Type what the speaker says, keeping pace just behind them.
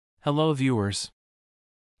Hello viewers.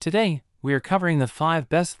 Today, we are covering the 5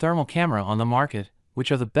 best thermal camera on the market,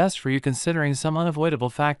 which are the best for you considering some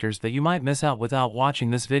unavoidable factors that you might miss out without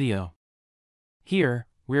watching this video. Here,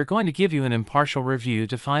 we are going to give you an impartial review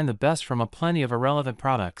to find the best from a plenty of irrelevant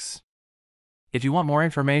products. If you want more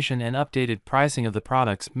information and updated pricing of the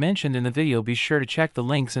products mentioned in the video, be sure to check the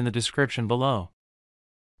links in the description below.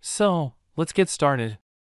 So, let's get started.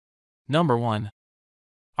 Number 1.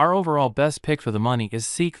 Our overall best pick for the money is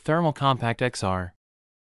Seek Thermal CompactXR.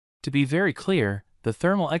 To be very clear, the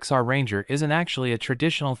Thermal XR Ranger isn't actually a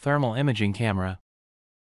traditional thermal imaging camera.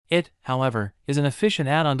 It, however, is an efficient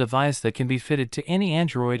add-on device that can be fitted to any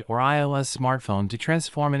Android or iOS smartphone to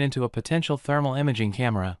transform it into a potential thermal imaging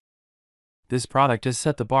camera. This product has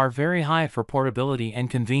set the bar very high for portability and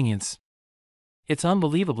convenience. Its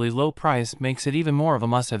unbelievably low price makes it even more of a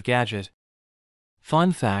must-have gadget.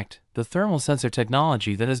 Fun fact, the thermal sensor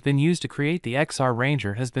technology that has been used to create the XR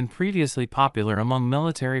Ranger has been previously popular among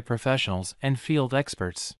military professionals and field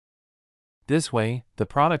experts. This way, the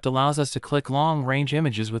product allows us to click long-range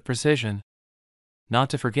images with precision.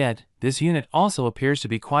 Not to forget, this unit also appears to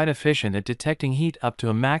be quite efficient at detecting heat up to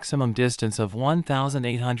a maximum distance of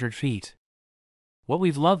 1,800 feet. What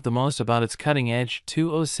we've loved the most about its cutting-edge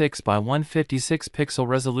 206 by 156 pixel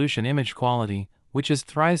resolution image quality, which is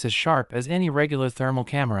thrice as sharp as any regular thermal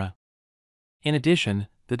camera. In addition,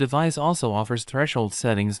 the device also offers threshold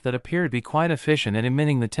settings that appear to be quite efficient at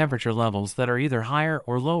emitting the temperature levels that are either higher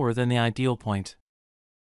or lower than the ideal point.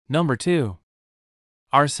 Number 2.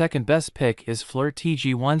 Our second best pick is FLIR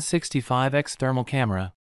TG165-X Thermal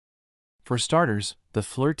Camera. For starters, the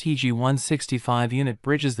FLIR TG165 unit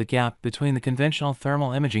bridges the gap between the conventional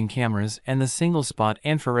thermal imaging cameras and the single-spot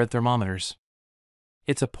infrared thermometers.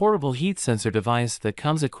 It's a portable heat sensor device that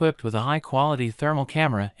comes equipped with a high-quality thermal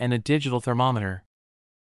camera and a digital thermometer.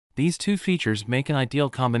 These two features make an ideal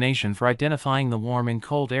combination for identifying the warm and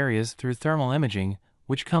cold areas through thermal imaging,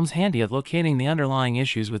 which comes handy at locating the underlying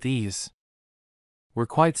issues with ease. We're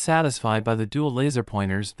quite satisfied by the dual laser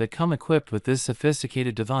pointers that come equipped with this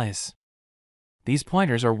sophisticated device. These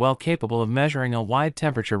pointers are well capable of measuring a wide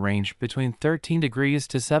temperature range between 13 degrees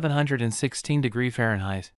to 716 degrees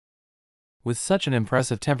Fahrenheit. With such an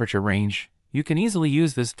impressive temperature range, you can easily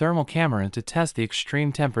use this thermal camera to test the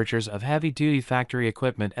extreme temperatures of heavy-duty factory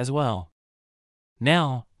equipment as well.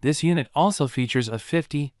 Now, this unit also features a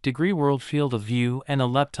 50-degree world field of view and a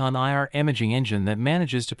lepton IR imaging engine that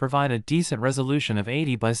manages to provide a decent resolution of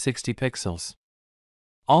 80 by 60 pixels.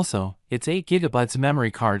 Also, its 8 GB memory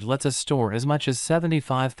card lets us store as much as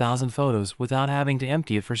 75,000 photos without having to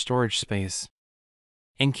empty it for storage space.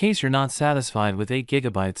 In case you're not satisfied with 8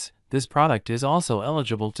 GB, this product is also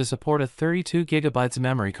eligible to support a 32 GB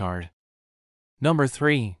memory card. Number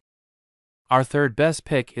 3. Our third best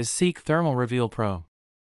pick is Seek Thermal Revealpro.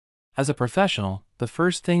 As a professional, the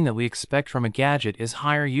first thing that we expect from a gadget is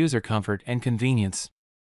higher user comfort and convenience.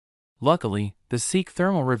 Luckily, the Seek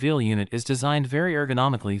Thermal Reveal unit is designed very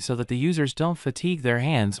ergonomically so that the users don't fatigue their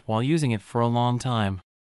hands while using it for a long time.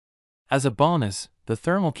 As a bonus, the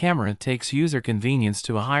thermal camera takes user convenience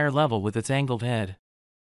to a higher level with its angled head.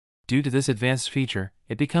 Due to this advanced feature,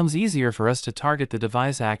 it becomes easier for us to target the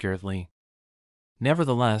device accurately.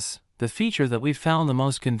 Nevertheless, the feature that we've found the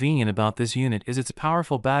most convenient about this unit is its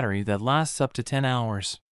powerful battery that lasts up to 10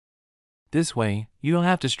 hours. This way, you don't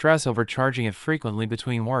have to stress over charging it frequently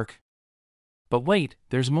between work. But wait,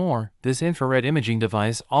 there's more. This infrared imaging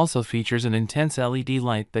device also features an intense LED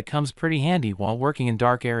light that comes pretty handy while working in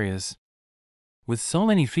dark areas. With so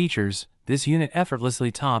many features, this unit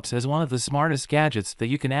effortlessly tops as one of the smartest gadgets that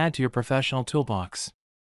you can add to your professional toolbox.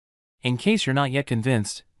 In case you're not yet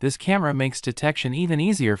convinced, this camera makes detection even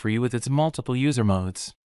easier for you with its multiple user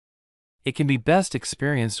modes. It can be best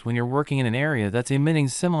experienced when you're working in an area that's emitting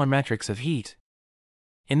similar metrics of heat.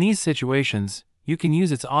 In these situations, you can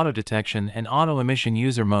use its auto detection and auto emission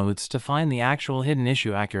user modes to find the actual hidden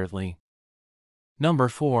issue accurately. Number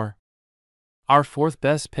 4. Our fourth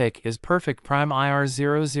best pick is PerfectPrime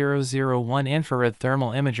IR0001 Infrared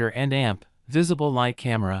Thermal Imager and AMP Visible Light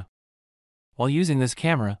Camera. While using this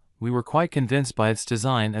camera, we were quite convinced by its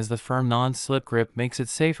design as the firm non-slip grip makes it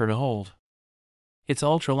safer to hold. It's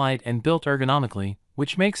ultralight and built ergonomically,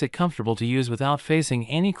 which makes it comfortable to use without facing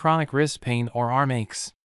any chronic wrist pain or arm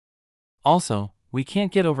aches. Also, we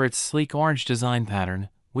can't get over its sleek orange design pattern,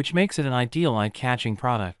 which makes it an ideal eye-catching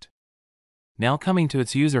product. Now coming to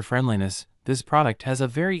its user-friendliness, this product has a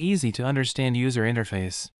very easy-to-understand user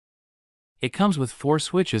interface. It comes with 4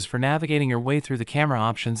 switches for navigating your way through the camera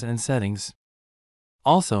options and settings.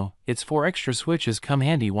 Also, its 4 extra switches come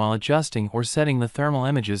handy while adjusting or setting the thermal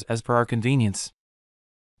images as per our convenience.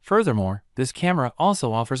 Furthermore, this camera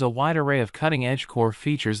also offers a wide array of cutting-edge core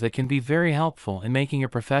features that can be very helpful in making your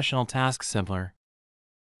professional tasks simpler.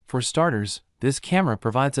 For starters, this camera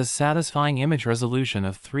provides a satisfying image resolution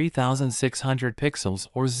of 3600 pixels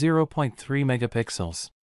or 0.3 megapixels.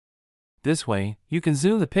 This way, you can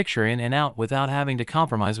zoom the picture in and out without having to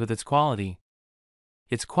compromise with its quality.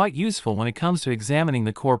 It's quite useful when it comes to examining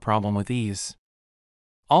the core problem with ease.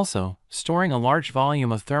 Also, storing a large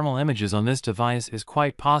volume of thermal images on this device is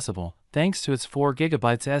quite possible, thanks to its 4GB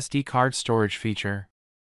SD card storage feature.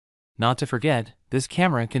 Not to forget, this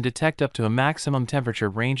camera can detect up to a maximum temperature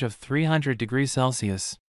range of 300 degrees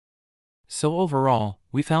Celsius. So overall,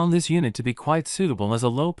 we found this unit to be quite suitable as a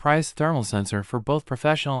low-priced thermal sensor for both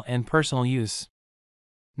professional and personal use.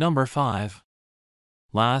 Number 5.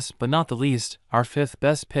 Last but not the least, our fifth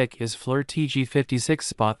best pick is FLIR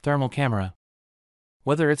TG165-X Thermal Camera.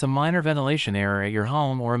 Whether it's a minor ventilation error at your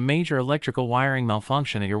home or a major electrical wiring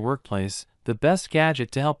malfunction at your workplace, the best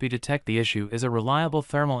gadget to help you detect the issue is a reliable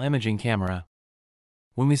thermal imaging camera.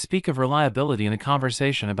 When we speak of reliability in a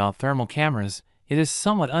conversation about thermal cameras, it is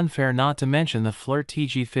somewhat unfair not to mention the FLIR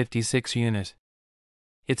TG165 unit.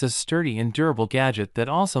 It's a sturdy and durable gadget that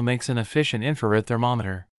also makes an efficient infrared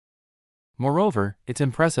thermometer. Moreover, it's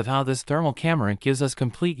impressive how this thermal camera gives us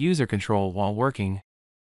complete user control while working.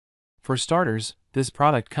 For starters, this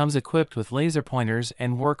product comes equipped with laser pointers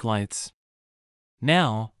and work lights.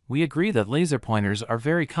 Now, we agree that laser pointers are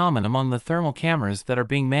very common among the thermal cameras that are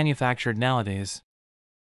being manufactured nowadays.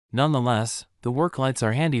 Nonetheless, the work lights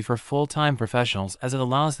are handy for full-time professionals as it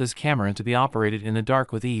allows this camera to be operated in the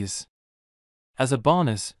dark with ease. As a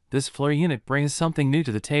bonus, this FLIR unit brings something new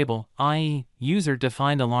to the table, i.e.,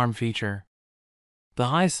 user-defined alarm feature. The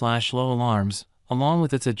high/low alarms, along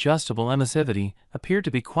with its adjustable emissivity, appear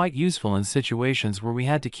to be quite useful in situations where we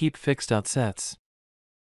had to keep fixed out sets.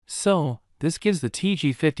 So, this gives the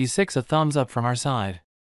TG165 a thumbs up from our side.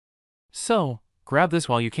 So, grab this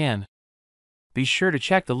while you can. Be sure to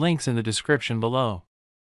check the links in the description below.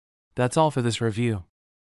 That's all for this review.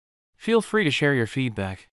 Feel free to share your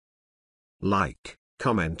feedback. Like,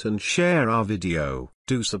 comment and share our video.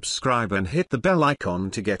 Do subscribe and hit the bell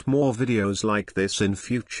icon to get more videos like this in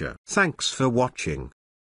future. Thanks for watching.